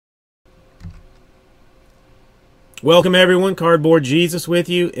Welcome everyone, Cardboard Jesus with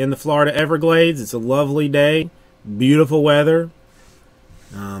you in the Florida Everglades. It's a lovely day, beautiful weather.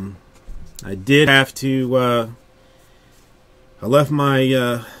 I did have to, I left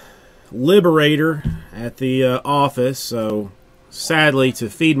my Liberator at the office, so sadly to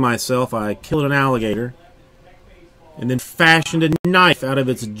feed myself I killed an alligator and then fashioned a knife out of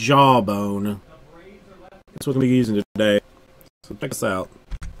its jawbone. That's what we'll be using today, so check us out.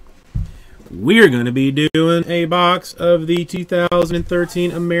 We're going to be doing a box of the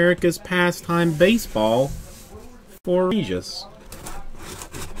 2013 America's Pastime Baseball for Regis.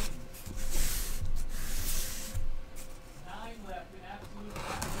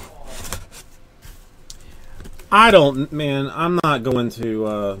 I'm not going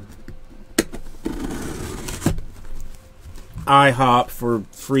to IHOP for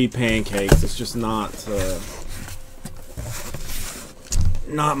free pancakes. It's just not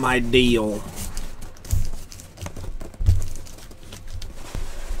my deal.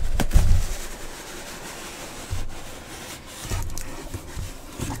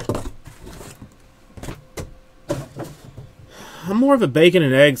 I'm more of a bacon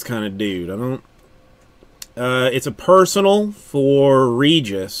and eggs kind of dude. I don't. It's a personal for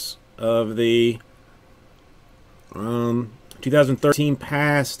Regis of the 2013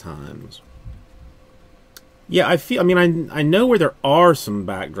 Pastimes. Yeah, I know where there are some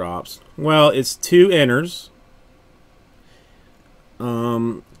backdrops. Well, it's two inners.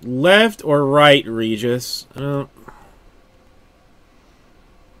 Left or right, Regis? I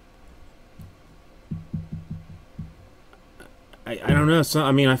don't know. So,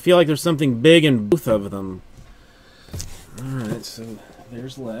 I feel like there's something big in both of them. Alright, so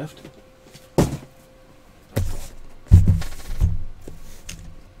there's left.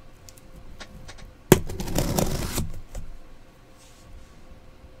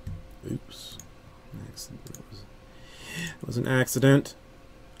 Oops. It was an accident.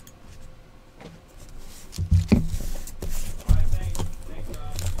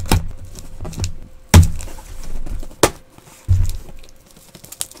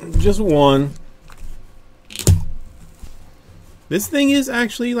 Just one. This thing is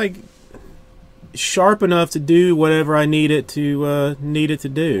actually like sharp enough to do whatever I need it to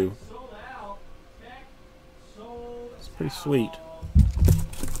do. It's pretty sweet.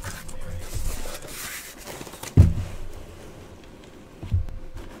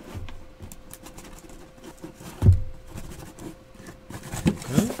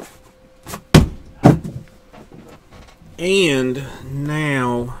 Okay. And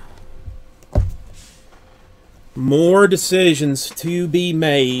now more decisions to be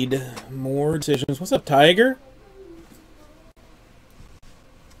made. More decisions. What's up, Tiger?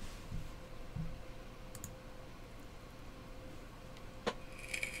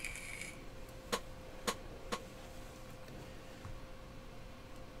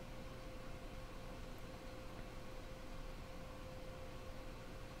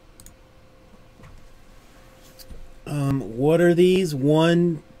 What are these?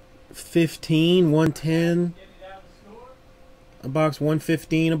 115, 110? A box,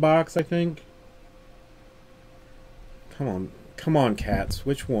 115 a box, I think. Come on, cats.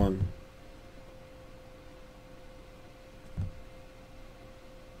 Which one?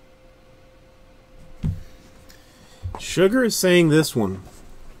 Sugar is saying this one.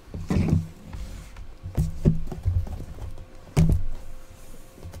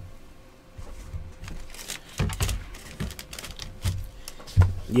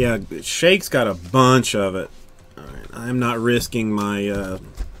 Yeah, Shake's got a bunch of it. I'm not risking my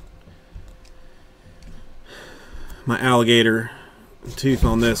my alligator tooth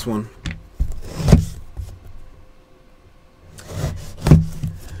on this one.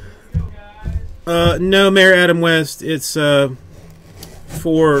 No, Mayor Adam West. It's for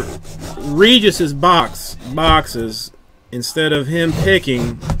Regis's boxes. Instead of him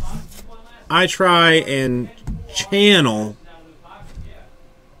picking, I try and channel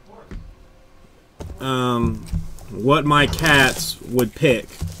what my cats would pick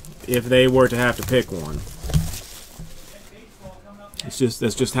if they were to have to pick one.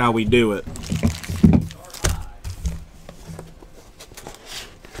 That's just how we do it.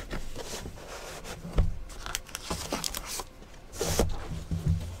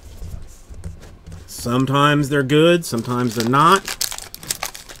 Sometimes they're good, sometimes they're not.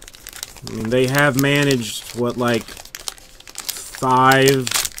 I mean, they have managed what, like 5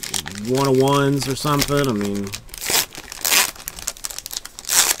 1-of-1s or something. I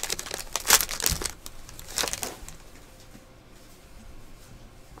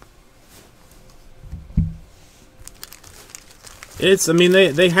mean,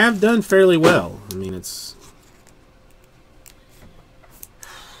 they have done fairly well. I mean, it's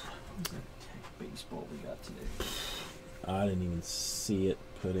see it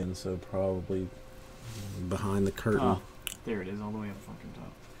put in, so probably behind the curtain. Oh, there it is, all the way up the fucking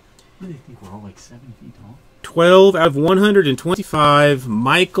top. What do they think, we're all like 7 feet tall? 12 out of 125,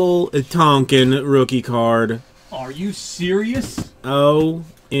 Michael Tonkin rookie card. Are you serious?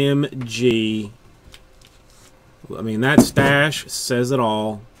 OMG. I mean, that stash says it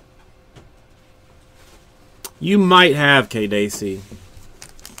all. You might have K-Daisy.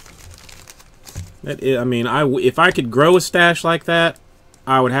 I mean, if I could grow a stash like that,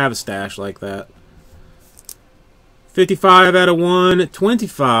 I would have a stash like that. 55 out of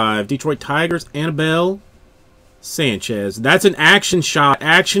 125. Detroit Tigers, Annabelle Sanchez. That's an action shot,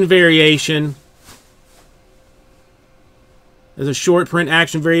 action variation. There's a short print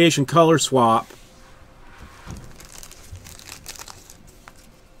action variation color swap.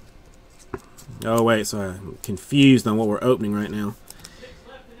 Oh, wait, so I'm confused on what we're opening right now.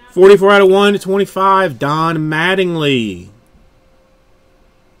 44 out of 125, Don Mattingly.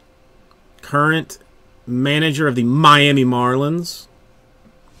 Current manager of the Miami Marlins.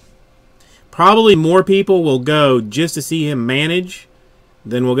 Probably more people will go just to see him manage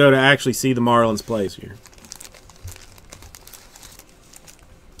than will go to actually see the Marlins play this year.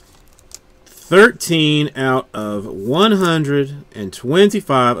 13 out of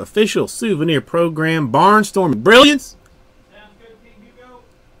 125 official souvenir program Barnstorming Brilliance.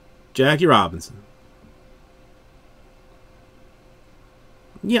 Jackie Robinson.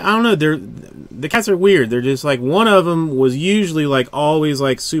 Yeah, I don't know. The cats are weird. They're just like, one of them was usually like always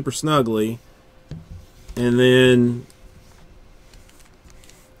like super snuggly, and then,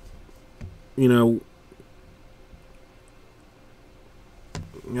 you know,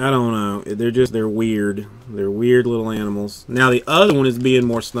 I don't know. They're weird. They're weird little animals. Now the other one is being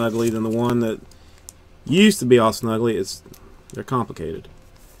more snuggly than the one that used to be all snuggly. They're complicated.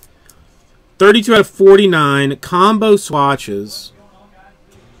 32 out of 49 combo swatches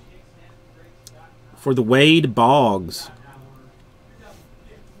for the Wade Boggs.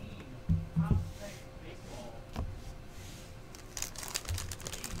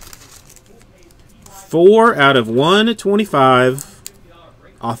 Four out of 125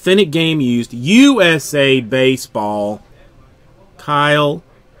 authentic game used USA Baseball Kyle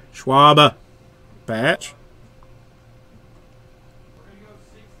Schwab patch.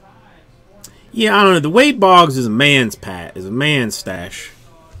 Yeah, I don't know. The Wade Boggs is a man's stash.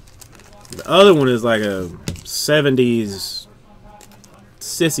 The other one is like a 70s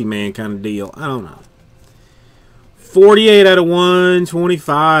sissy man kind of deal. I don't know. 48 out of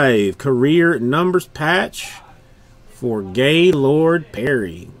 125 career numbers patch for Gaylord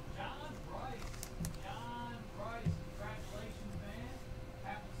Perry.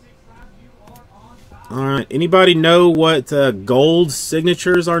 All right. Anybody know what gold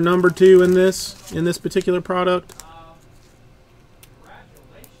signatures are numbered to in this particular product?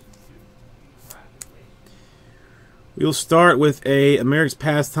 We'll start with a America's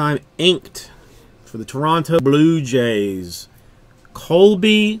Pastime inked for the Toronto Blue Jays.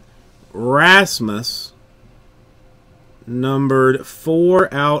 Colby Rasmus, numbered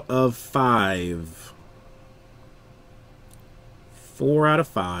 4 out of 5. 4 out of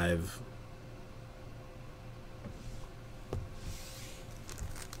 5.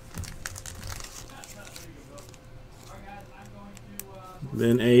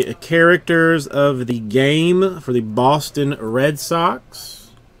 Then a characters of the game for the Boston Red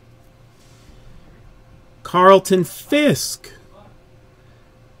Sox. Carlton Fisk.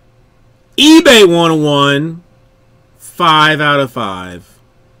 eBay 101. 5 out of 5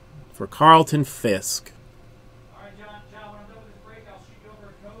 for Carlton Fisk.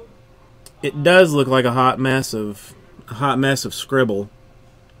 It does look like a hot mess of scribble.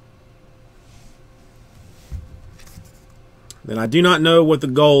 Then I do not know what the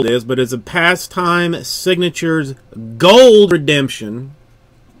gold is, but it's a Pastime Signatures Gold Redemption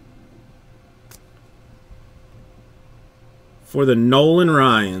for the Nolan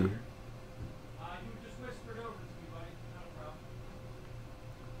Ryan.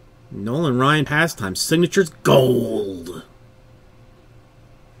 Nolan Ryan Pastime Signatures Gold.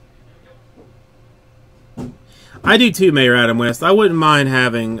 I do too, Mayor Adam West. I wouldn't mind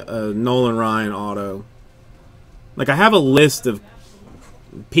having a Nolan Ryan auto. Like, I have a list of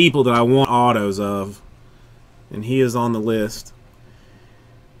people that I want autos of, and he is on the list.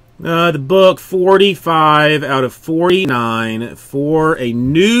 The book, 45 out of 49 for a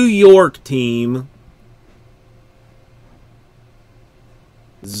New York team.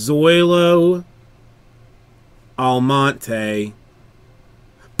 Zoilo Almonte.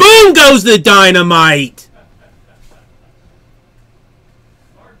 Boom goes the dynamite!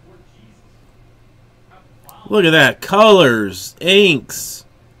 Look at that. Colors, inks.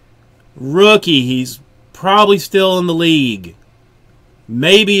 Rookie. He's probably still in the league.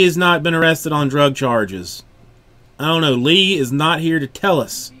 Maybe has not been arrested on drug charges. I don't know. Lee is not here to tell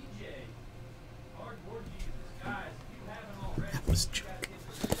us. That was a joke.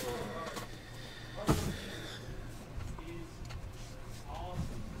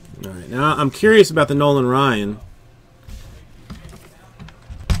 Alright, now I'm curious about the Nolan Ryan.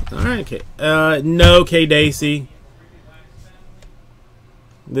 Alright, okay. No K. Dacey.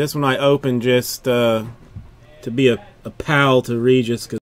 This one I opened just to be a pal to Regis.